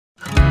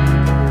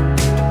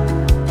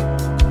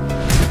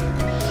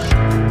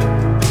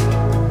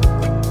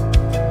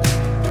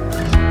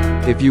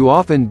If you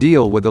often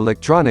deal with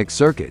electronic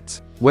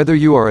circuits, whether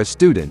you are a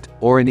student,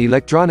 or an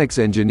electronics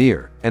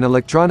engineer, an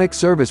electronic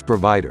service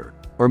provider,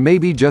 or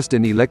maybe just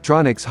an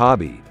electronics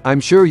hobby,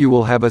 I'm sure you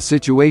will have a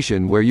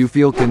situation where you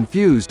feel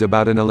confused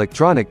about an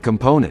electronic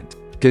component,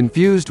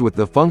 confused with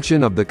the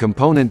function of the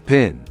component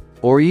pin,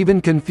 or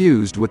even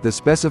confused with the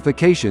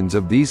specifications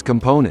of these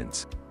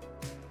components.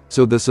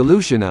 So the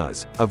solution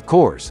is, of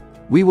course,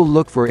 we will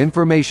look for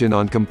information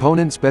on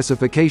component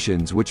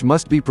specifications which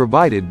must be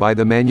provided by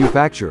the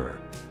manufacturer.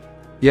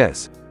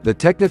 Yes, the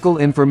technical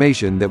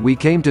information that we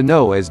came to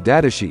know as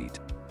datasheet.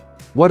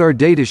 What are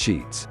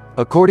datasheets?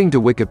 According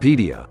to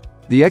Wikipedia,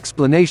 the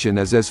explanation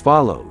is as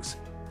follows.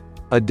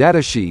 A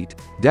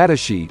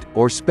datasheet,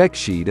 or spec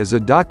sheet is a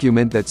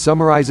document that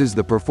summarizes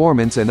the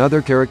performance and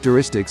other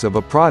characteristics of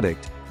a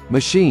product,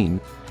 machine,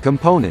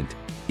 component,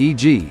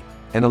 e.g.,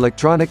 an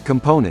electronic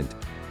component,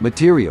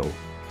 material,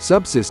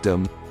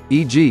 subsystem,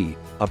 e.g.,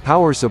 a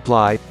power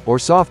supply, or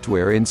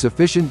software in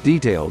sufficient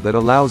detail that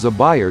allows a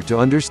buyer to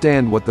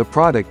understand what the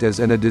product is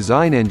and a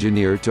design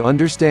engineer to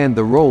understand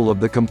the role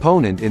of the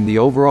component in the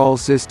overall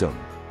system.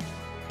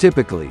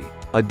 Typically,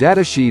 a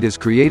datasheet is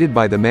created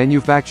by the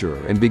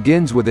manufacturer and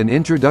begins with an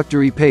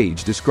introductory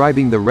page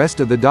describing the rest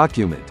of the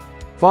document,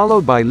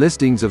 followed by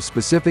listings of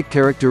specific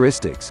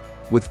characteristics,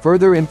 with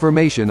further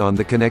information on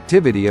the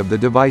connectivity of the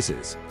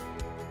devices.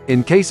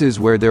 In cases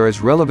where there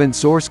is relevant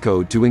source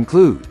code to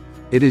include,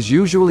 it is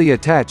usually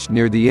attached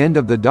near the end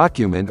of the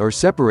document or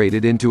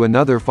separated into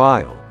another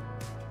file.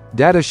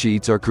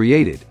 Datasheets are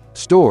created,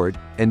 stored,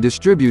 and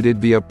distributed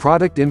via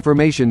product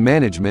information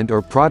management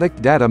or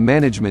product data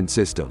management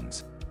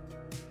systems.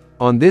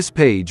 On this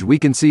page we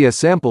can see a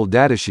sample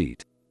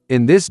datasheet.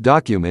 In this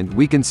document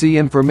we can see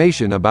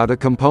information about a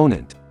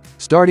component,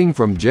 starting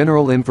from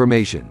general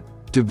information,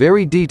 to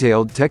very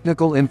detailed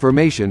technical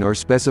information or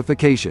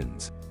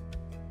specifications.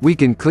 We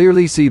can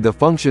clearly see the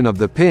function of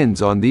the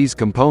pins on these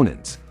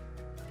components.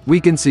 We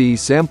can see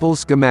sample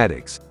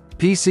schematics,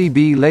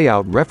 PCB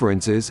layout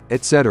references,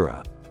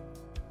 etc.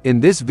 In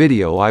this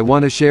video I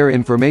want to share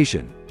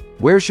information.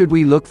 Where should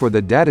we look for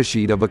the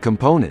datasheet of a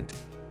component?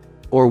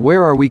 Or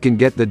where are we can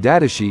get the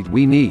datasheet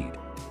we need?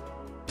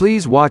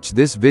 Please watch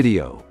this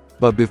video.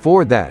 But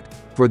before that,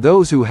 for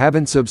those who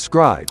haven't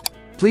subscribed,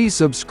 please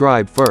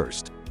subscribe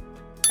first.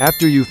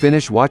 After you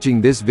finish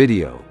watching this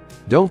video,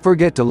 don't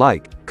forget to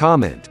like,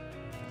 comment.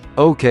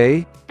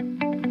 Okay?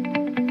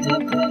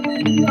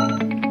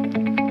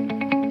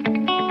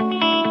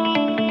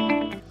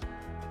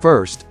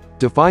 First,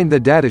 to find the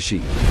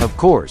datasheet, of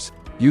course,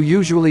 you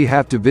usually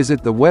have to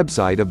visit the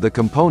website of the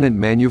component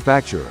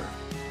manufacturer.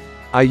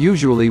 I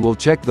usually will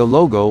check the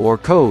logo or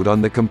code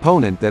on the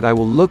component that I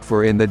will look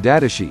for in the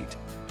datasheet.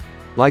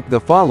 Like the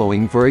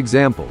following for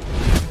example.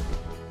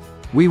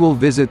 We will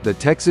visit the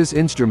Texas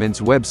Instruments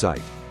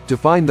website to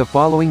find the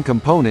following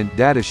component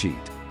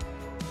datasheet.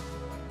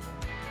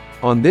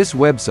 On this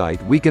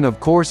website we can of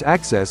course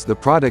access the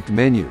product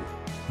menu.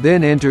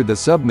 Then enter the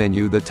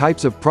submenu the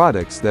types of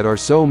products that are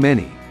so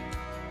many.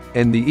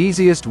 And the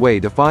easiest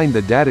way to find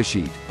the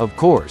datasheet, of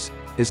course,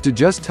 is to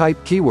just type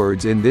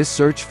keywords in this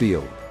search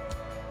field.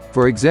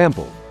 For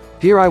example,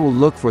 here I will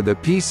look for the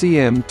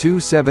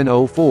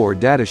PCM2704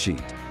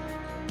 datasheet.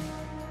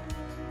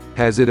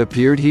 Has it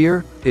appeared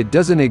here? It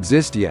doesn't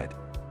exist yet.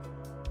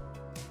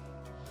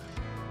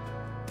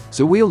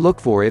 So we'll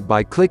look for it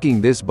by clicking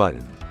this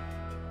button.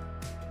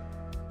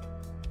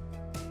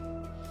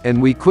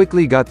 And we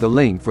quickly got the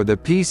link for the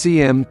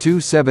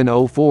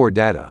PCM2704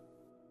 data.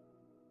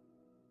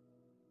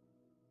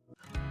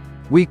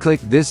 We click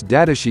this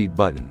datasheet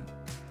button.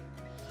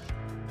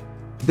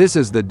 This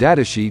is the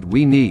datasheet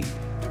we need.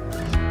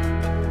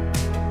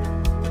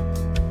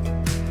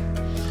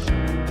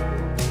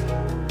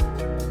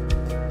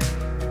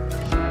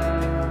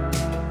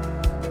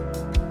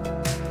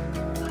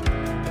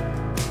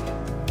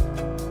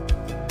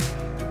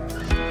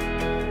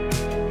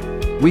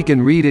 We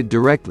can read it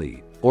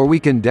directly, or we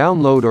can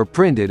download or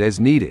print it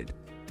as needed.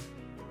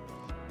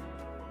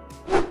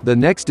 The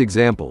next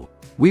example,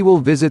 we will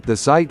visit the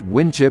site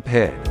WinChip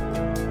Head.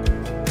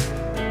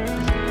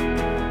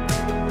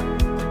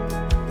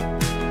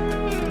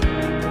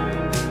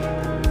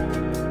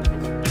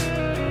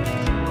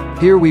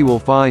 Here we will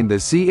find the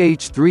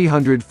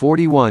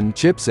CH341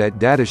 chipset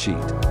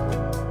datasheet.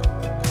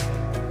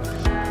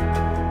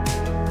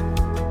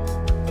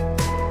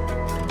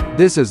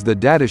 This is the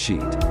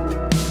datasheet.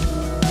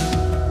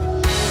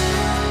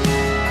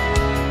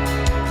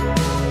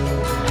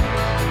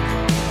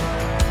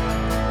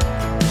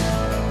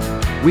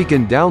 We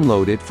can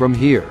download it from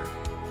here.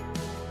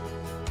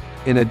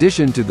 In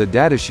addition to the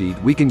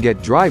datasheet, we can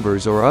get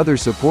drivers or other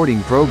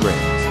supporting programs.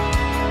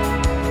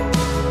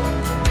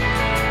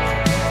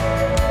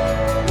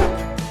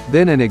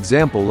 Then an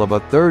example of a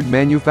third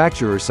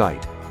manufacturer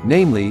site,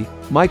 namely,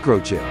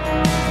 Microchip.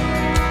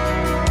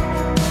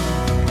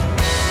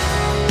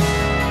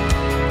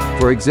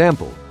 For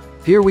example,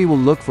 here we will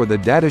look for the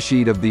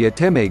datasheet of the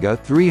Atemega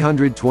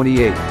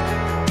 328.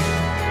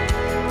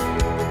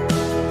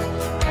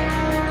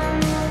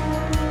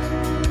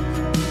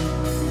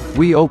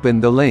 We open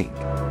the link.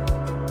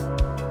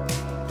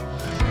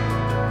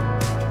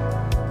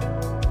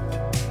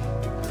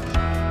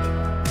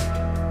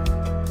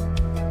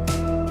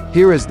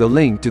 Here is the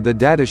link to the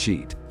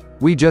datasheet.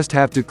 We just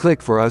have to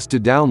click for us to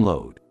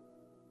download.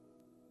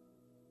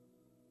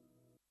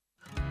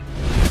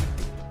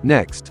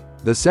 Next,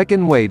 the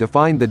second way to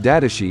find the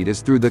datasheet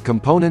is through the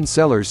component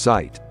seller's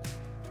site.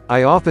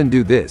 I often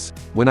do this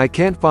when I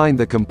can't find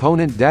the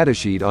component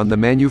datasheet on the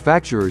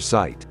manufacturer's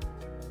site.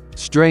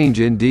 Strange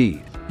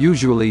indeed.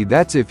 Usually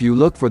that's if you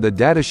look for the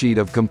datasheet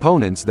of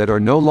components that are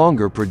no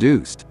longer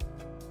produced.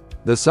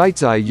 The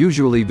sites I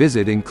usually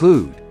visit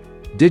include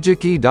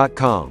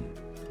digikey.com.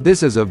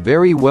 This is a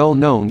very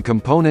well-known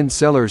component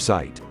seller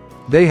site.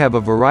 They have a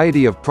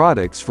variety of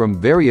products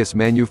from various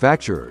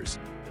manufacturers.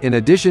 In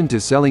addition to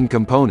selling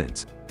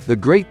components, the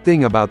great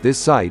thing about this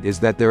site is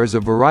that there is a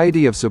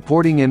variety of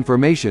supporting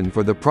information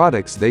for the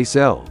products they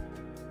sell.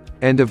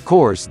 And of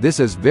course, this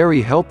is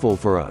very helpful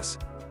for us.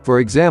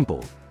 For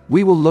example,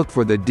 we will look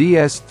for the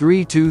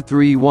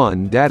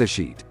DS3231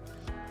 datasheet.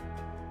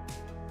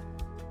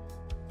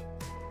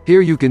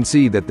 Here you can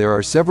see that there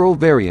are several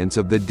variants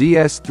of the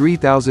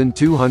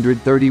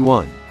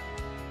DS3231.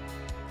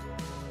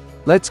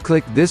 Let's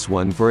click this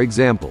one for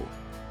example.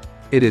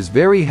 It is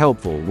very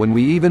helpful when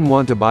we even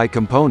want to buy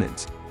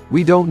components.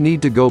 We don't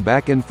need to go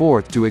back and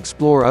forth to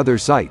explore other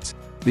sites,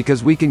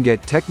 because we can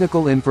get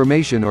technical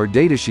information or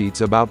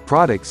datasheets about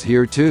products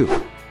here too.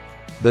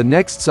 The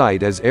next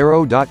site is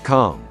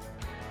arrow.com.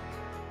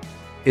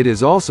 It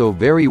is also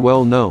very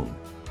well known.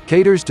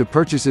 Caters to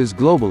purchases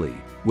globally,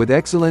 with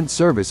excellent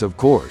service of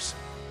course.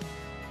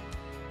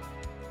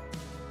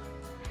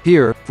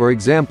 Here, for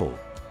example,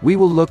 we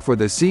will look for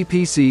the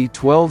CPC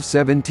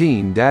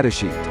 1217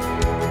 datasheet.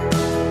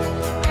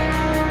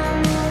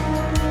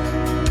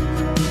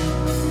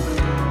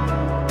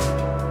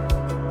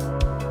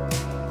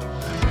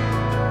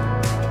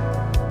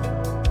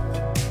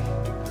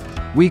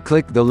 We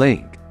click the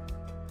link,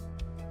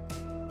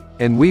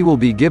 and we will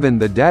be given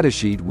the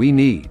datasheet we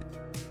need.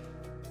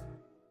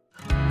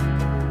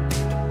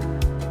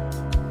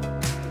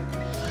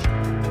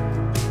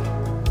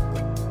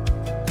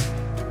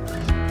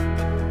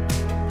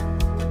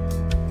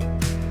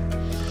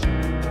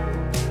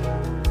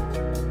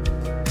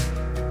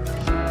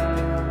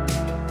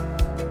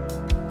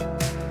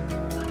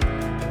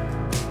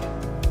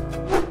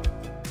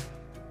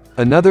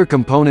 Another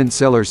component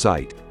seller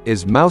site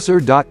is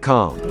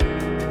mouser.com.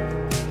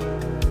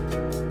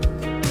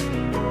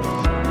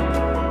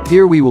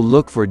 Here we will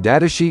look for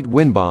datasheet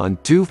Winbond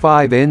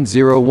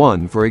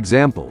 25N01 for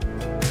example.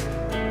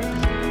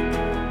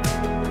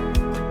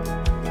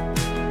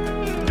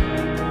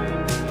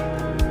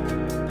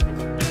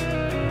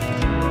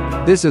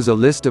 This is a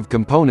list of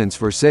components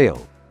for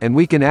sale, and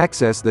we can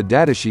access the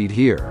datasheet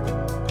here.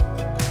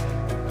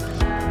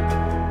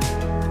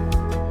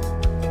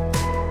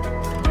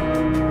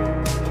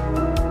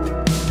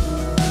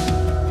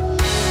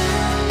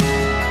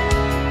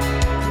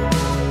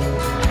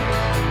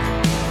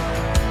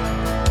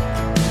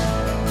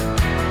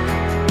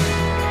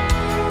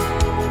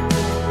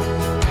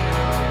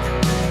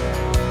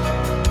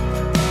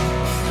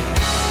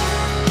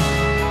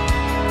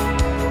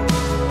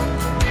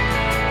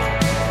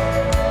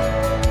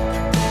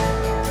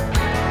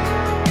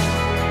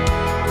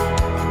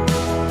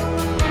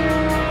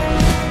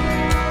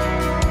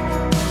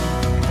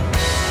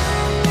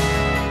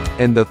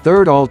 And the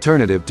third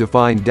alternative to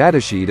find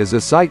datasheet is a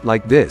site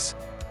like this,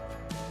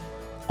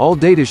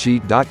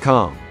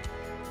 alldatasheet.com.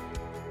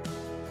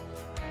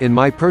 In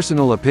my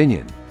personal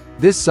opinion,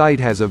 this site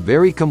has a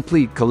very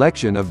complete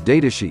collection of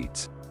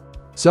datasheets.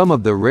 Some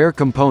of the rare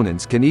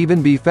components can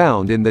even be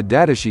found in the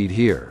datasheet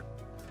here.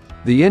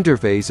 The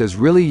interface is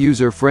really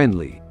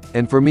user-friendly,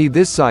 and for me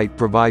this site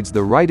provides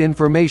the right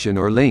information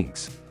or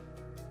links.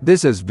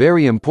 This is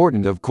very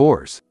important of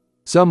course.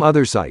 Some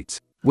other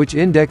sites, which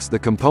index the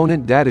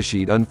component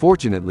datasheet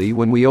unfortunately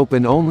when we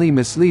open only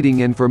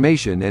misleading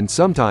information and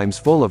sometimes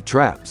full of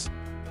traps.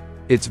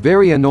 It's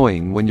very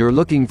annoying when you're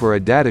looking for a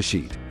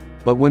datasheet,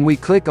 but when we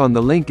click on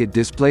the link it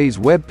displays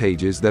web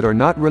pages that are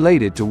not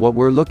related to what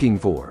we're looking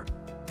for.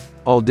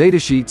 All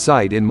datasheet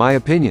site in my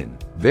opinion,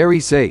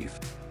 very safe.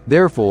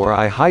 Therefore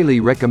I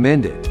highly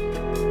recommend it.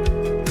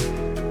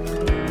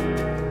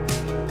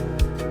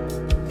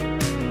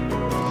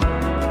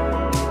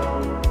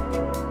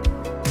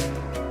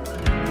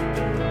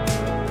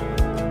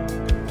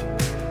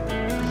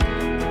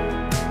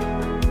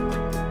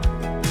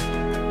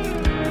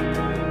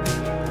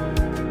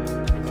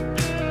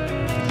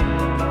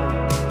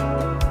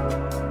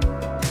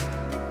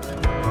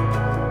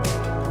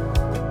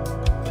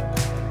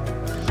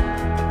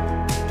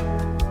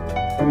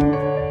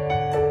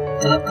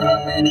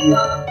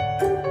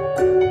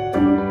 Media.